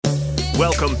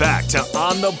Welcome back to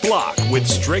On the Block with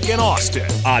Strick and Austin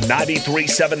on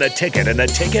 93.7 The Ticket and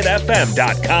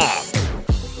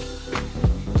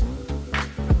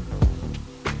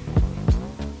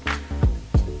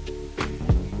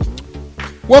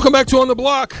theticketfm.com. Welcome back to On the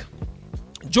Block.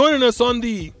 Joining us on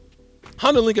the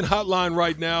Honda Lincoln Hotline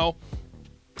right now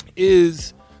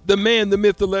is the man, the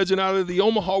myth, the legend out of the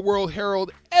Omaha World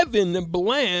Herald, Evan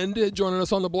Bland, joining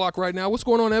us on the block right now. What's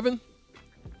going on, Evan?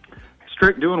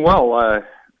 Strick, doing well. I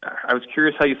was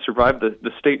curious how you survived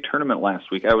the state tournament last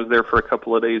week. I was there for a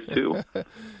couple of days too.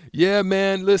 Yeah,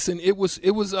 man. Listen, it was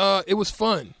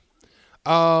fun.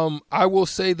 I will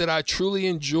say that I truly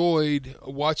enjoyed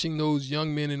watching those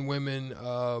young men and women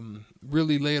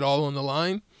really lay it all on the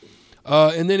line.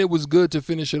 And then it was good to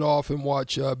finish it off and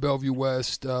watch Bellevue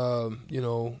West, seal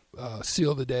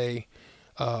the day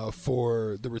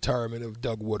for the retirement of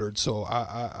Doug Woodard. So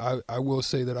I will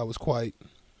say that I was quite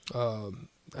I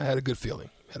had a good feeling.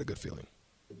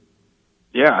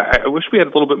 Yeah, I wish we had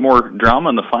a little bit more drama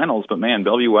in the finals, but man,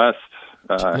 Bellevue West,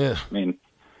 I mean,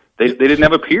 they didn't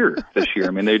have a peer this year.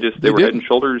 I mean, they were head and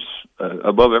shoulders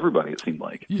above everybody, it seemed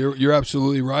like. You're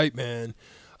absolutely right, man.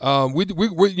 We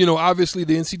obviously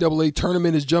the NCAA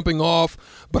tournament is jumping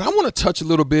off, but I want to touch a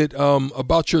little bit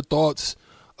about your thoughts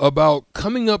about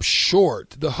coming up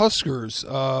short, the Huskers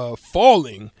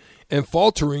falling and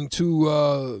faltering to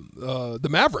the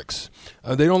Mavericks.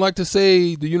 They don't like to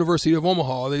say the University of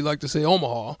Omaha; they like to say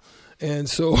Omaha, and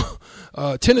so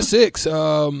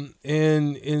 10-6,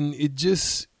 and it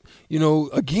just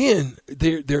again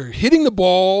they're hitting the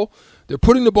ball, they're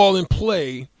putting the ball in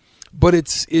play. But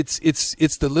it's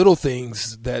the little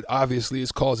things that obviously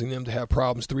is causing them to have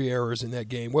problems. 3 errors in that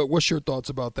game. What's your thoughts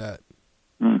about that?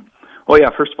 Well,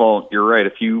 yeah. First of all, you're right.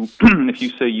 If you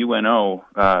say UNO,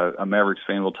 a Mavericks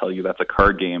fan will tell you that's a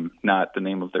card game, not the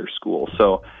name of their school.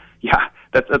 So, yeah,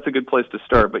 that's a good place to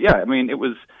start. But yeah, I mean, it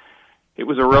was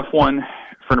a rough one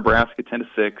for Nebraska,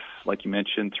 10-6, like you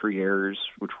mentioned, 3 errors,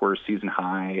 which were a season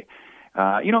high.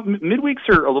 Midweeks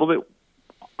are a little bit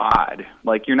odd.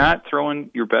 Like, you're not throwing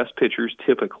your best pitchers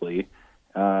typically.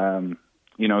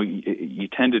 You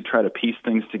tend to try to piece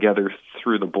things together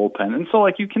through the bullpen. And so,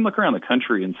 like, you can look around the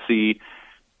country and see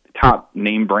top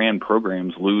name brand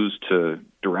programs lose to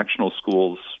directional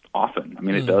schools often. I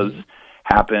mean, it does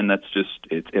happen. That's just,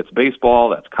 it's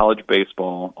baseball, that's college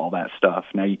baseball, all that stuff.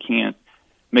 Now, you can't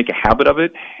make a habit of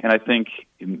it. And I think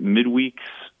midweeks,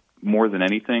 more than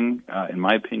anything, in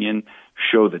my opinion,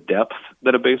 show the depth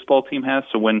that a baseball team has.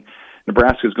 So when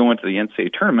Nebraska is going to the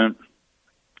NCAA tournament,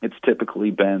 it's typically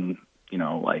been,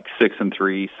 like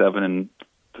 6-3,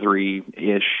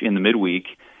 7-3-ish in the midweek.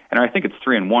 And I think it's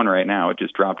 3-1 right now. It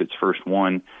just dropped its first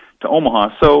one to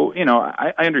Omaha. So,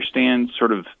 I understand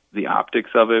sort of the optics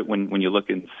of it when you look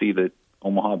and see that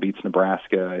Omaha beats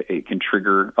Nebraska. It can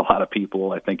trigger a lot of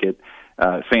people. I think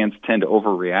fans tend to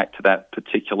overreact to that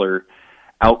particular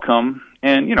outcome.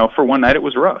 And, for one night it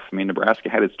was rough. I mean, Nebraska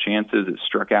had its chances. It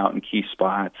struck out in key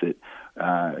spots. It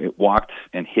walked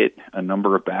and hit a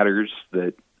number of batters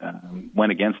that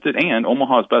went against it. And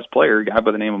Omaha's best player, a guy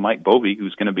by the name of Mike Bovee,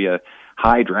 who's going to be a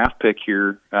high draft pick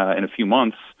here in a few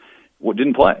months,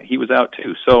 didn't play. He was out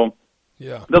too. So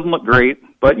it doesn't look great.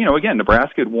 But, again,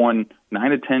 Nebraska had won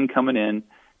 9 of 10 coming in.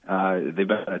 They've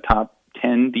been a top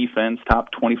 10 defense,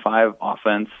 top 25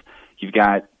 offense. You've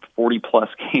got 40-plus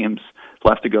games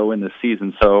left to go in this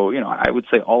season. So, I would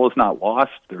say all is not lost.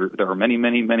 There are many,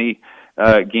 many, many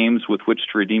games with which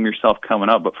to redeem yourself coming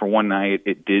up. But for one night,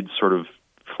 it did sort of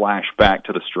flash back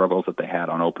to the struggles that they had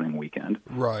on opening weekend.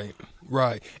 Right.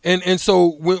 And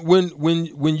so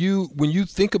when you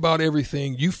think about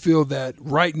everything, you feel that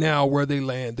right now where they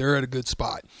land, they're at a good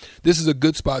spot. This is a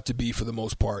good spot to be for the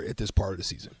most part at this part of the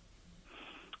season.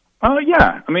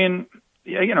 Yeah. I mean,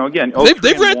 again,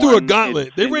 they've ran through a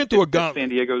gauntlet. They ran through a gauntlet. San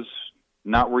Diego's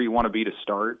not where you want to be to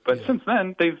start, but since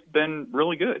then they've been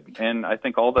really good. And I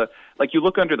think you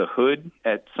look under the hood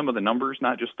at some of the numbers,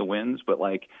 not just the wins, but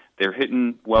like they're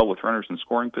hitting well with runners in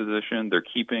scoring position. They're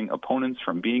keeping opponents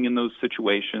from being in those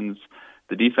situations.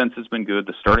 The defense has been good.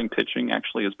 The starting pitching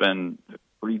actually has been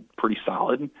pretty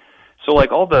solid. So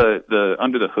like all the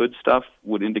under the hood stuff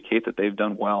would indicate that they've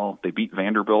done well. They beat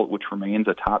Vanderbilt, which remains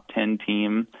a top 10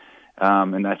 team.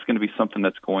 And that's going to be something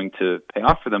that's going to pay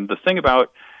off for them. The thing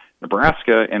about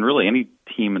Nebraska, and really any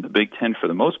team in the Big Ten for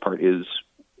the most part, is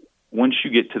once you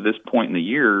get to this point in the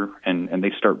year and they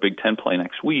start Big Ten play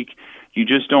next week, you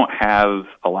just don't have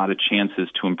a lot of chances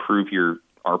to improve your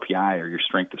RPI or your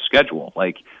strength of schedule.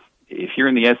 Like if you're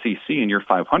in the SEC and you're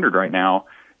 500 right now,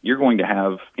 you're going to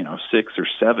have 6 or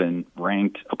 7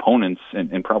 ranked opponents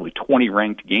and probably 20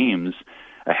 ranked games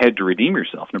ahead to redeem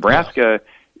yourself. Nebraska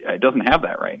it doesn't have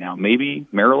that right now. Maybe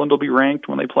Maryland will be ranked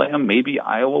when they play them. Maybe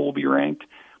Iowa will be ranked,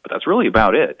 but that's really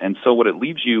about it. And so what it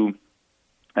leaves you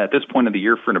at this point of the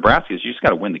year for Nebraska is you just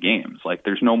got to win the games. Like,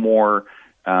 there's no more,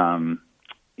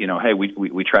 hey,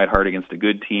 we tried hard against a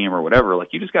good team or whatever. Like,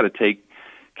 you just got to take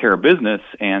care of business,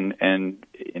 and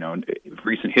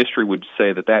recent history would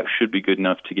say that should be good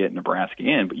enough to get Nebraska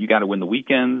in, but you got to win the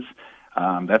weekends.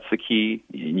 That's the key,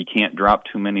 and you can't drop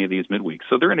too many of these midweeks.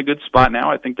 So they're in a good spot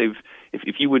now. I think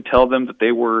if you would tell them that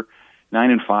they were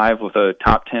 9-5 with a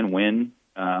top 10 win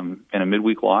and a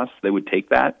midweek loss, they would take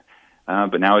that.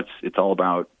 But now it's all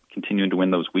about continuing to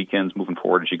win those weekends moving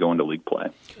forward as you go into league play.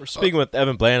 We're speaking with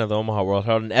Evan Bland of the Omaha World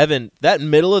Herald. And Evan, that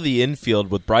middle of the infield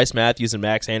with Bryce Matthews and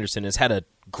Max Anderson has had a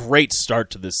great start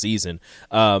to this season.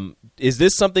 Is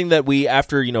this something that we,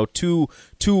 after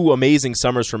two amazing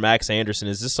summers for Max Anderson,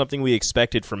 is this something we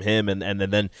expected from him? And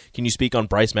then can you speak on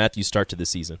Bryce Matthews' start to the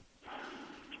season?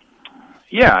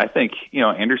 Yeah, I think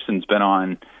Anderson's been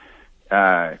on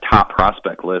top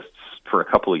prospect lists for a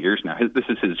couple of years now. This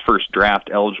is his first draft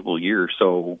eligible year,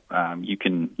 so you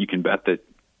can bet that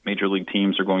major league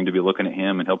teams are going to be looking at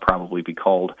him, and he'll probably be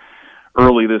called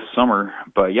early this summer.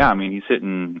 But yeah, I mean, he's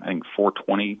hitting, I think,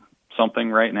 420 something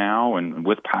right now, and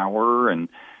with power, and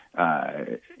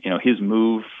his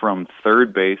move from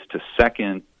third base to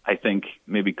second, I think,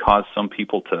 maybe caused some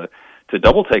people to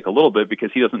double take a little bit, because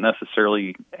he doesn't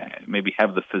necessarily maybe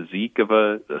have the physique of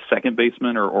a second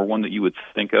baseman or one that you would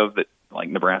think of that like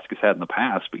Nebraska's had in the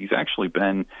past, but he's actually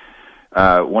been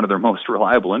one of their most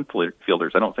reliable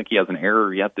infielders. I don't think he has an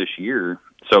error yet this year.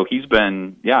 So he's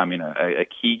been, a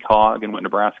key cog in what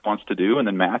Nebraska wants to do. And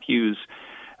then Matthews,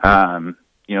 there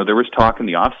was talk in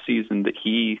the offseason that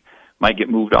he might get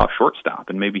moved off shortstop,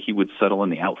 and maybe he would settle in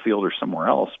the outfield or somewhere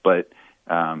else. But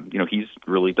he's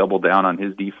really doubled down on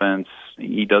his defense.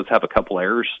 He does have a couple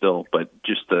errors still, but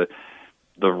just the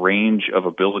range of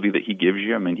ability that he gives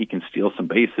you. I mean, he can steal some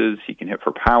bases, he can hit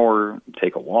for power,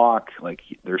 take a walk.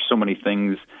 There's so many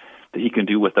things that he can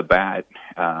do with the bat.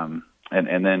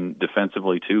 And then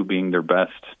defensively too, being their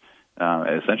best,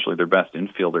 essentially their best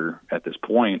infielder at this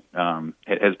point,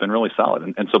 has been really solid.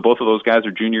 And so both of those guys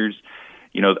are juniors.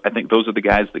 I think those are the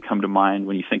guys that come to mind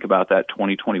when you think about that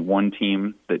 2021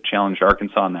 team that challenged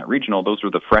Arkansas in that regional. Those were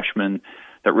the freshmen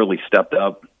that really stepped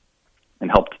up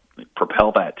and helped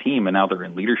propel that team, and now they're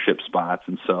in leadership spots.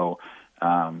 And so,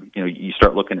 you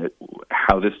start looking at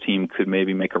how this team could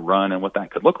maybe make a run and what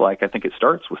that could look like. I think it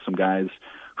starts with some guys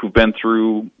who've been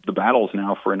through the battles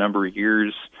now for a number of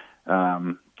years.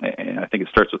 And I think it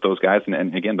starts with those guys.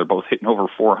 And again, they're both hitting over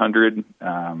 400,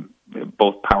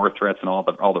 both power threats and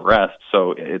all the rest.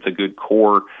 So it's a good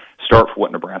core start for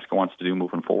what Nebraska wants to do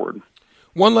moving forward.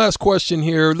 One last question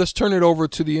here. Let's turn it over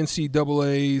to the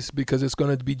NCAAs, because it's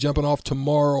going to be jumping off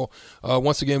tomorrow.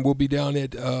 Once again, we'll be down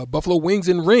at Buffalo Wings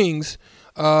and Rings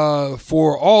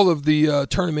for all of the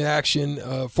tournament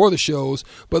action for the shows.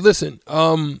 But listen,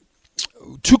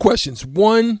 two questions.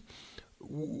 One,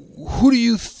 who do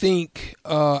you think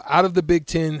out of the Big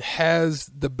Ten has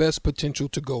the best potential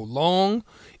to go long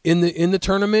in the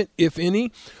tournament, if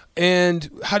any? And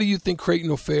how do you think Creighton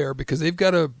will fare? Because they've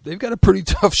got a pretty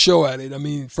tough show at it. I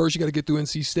mean, first you got to get through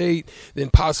NC State, then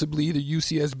possibly either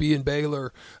UCSB and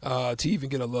Baylor to even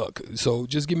get a look. So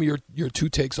just give me your two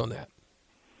takes on that.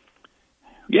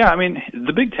 Yeah, I mean,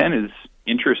 the Big Ten is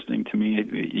interesting to me.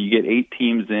 You get 8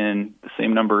 teams in, the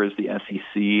same number as the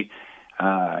SEC,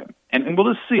 and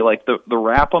we'll just see. Like the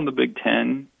rap on the Big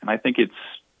Ten, and I think it's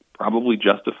probably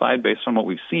justified based on what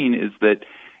we've seen, is that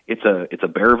it's a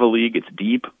bear of a league. It's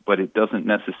deep, but it doesn't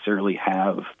necessarily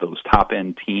have those top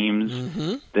end teams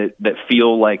that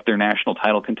feel like they're national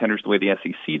title contenders the way the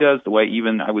SEC does, the way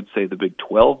even I would say the Big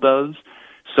 12 does.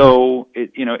 So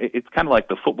it's kind of like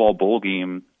the football bowl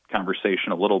game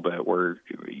conversation a little bit, where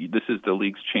this is the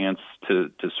league's chance to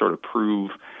sort of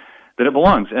prove that it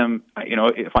belongs. And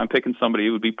if I'm picking somebody,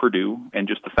 it would be Purdue, and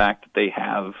just the fact that they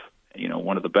have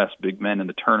one of the best big men in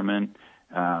the tournament.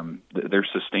 Their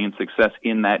sustained success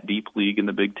in that deep league in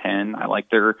the Big Ten. I like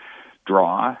their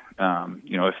draw.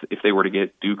 If they were to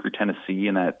get Duke or Tennessee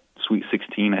in that Sweet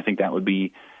 16, I think that would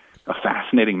be a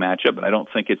fascinating matchup, but I don't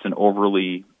think it's an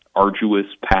overly arduous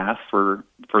path for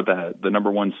the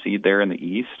number one seed there in the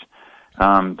East.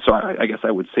 So I guess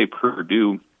I would say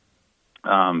Purdue.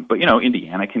 But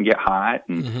Indiana can get hot,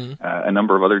 and a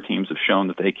number of other teams have shown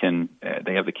that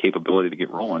they have the capability to get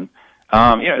rolling.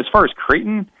 As far as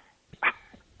Creighton,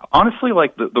 honestly,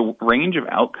 like the range of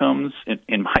outcomes,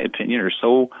 in my opinion, are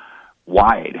so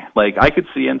wide. Like, I could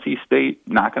see NC State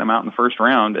knocking them out in the first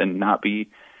round and not be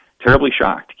terribly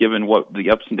shocked, given what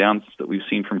the ups and downs that we've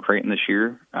seen from Creighton this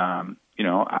year.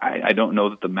 I don't know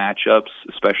that the matchups,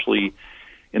 especially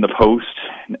in the post,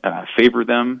 favor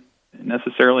them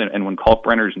necessarily. And when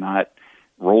Kalkbrenner's not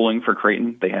rolling for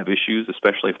Creighton, they have issues,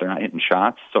 especially if they're not hitting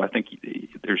shots. So I think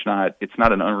it's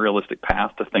not an unrealistic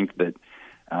path to think that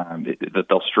that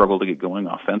they'll struggle to get going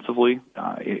offensively.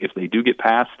 If they do get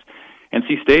past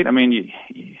NC State, I mean,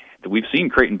 we've seen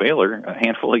Creighton Baylor a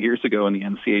handful of years ago in the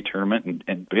NCAA tournament,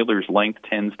 and Baylor's length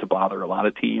tends to bother a lot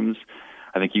of teams.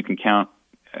 I think you can count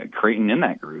Creighton in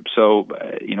that group. So,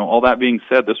 all that being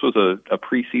said, this was a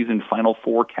preseason Final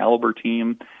Four caliber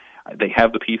team. They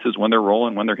have the pieces when they're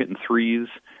rolling, when they're hitting threes,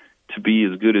 to be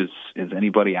as good as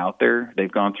anybody out there.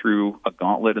 They've gone through a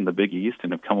gauntlet in the Big East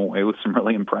and have come away with some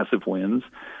really impressive wins.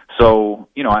 So,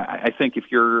 I think if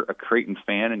you're a Creighton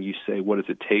fan and you say, what does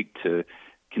it take to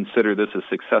consider this a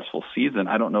successful season,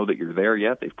 I don't know that you're there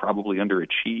yet. They've probably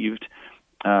underachieved,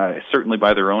 certainly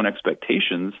by their own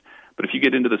expectations. But if you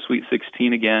get into the Sweet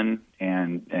 16 again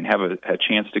and have a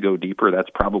chance to go deeper, that's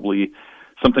probably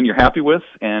something you're happy with.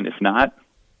 And if not,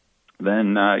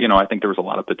 then, I think there was a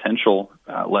lot of potential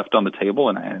left on the table,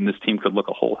 and this team could look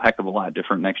a whole heck of a lot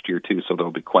different next year, too, so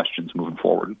there'll be questions moving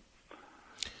forward.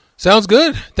 Sounds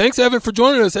good. Thanks, Evan, for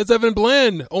joining us. That's Evan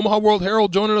Bland, Omaha World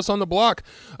Herald, joining us on the block.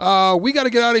 We got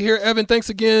to get out of here. Evan, thanks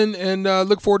again, and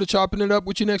look forward to chopping it up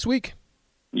with you next week.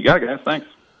 You got it, guys. Thanks.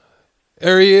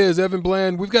 There he is, Evan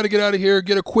Bland. We've got to get out of here,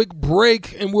 get a quick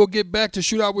break, and we'll get back to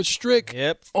Shoot Out with Strick.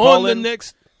 Yep. Call in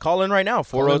right now,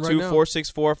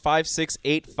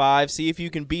 402-464-5685. See if you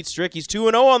can beat Strick. He's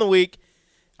 2-0 on the week.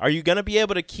 Are you going to be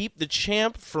able to keep the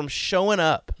champ from showing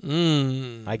up?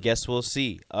 I guess we'll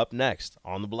see. Up next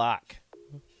on the block.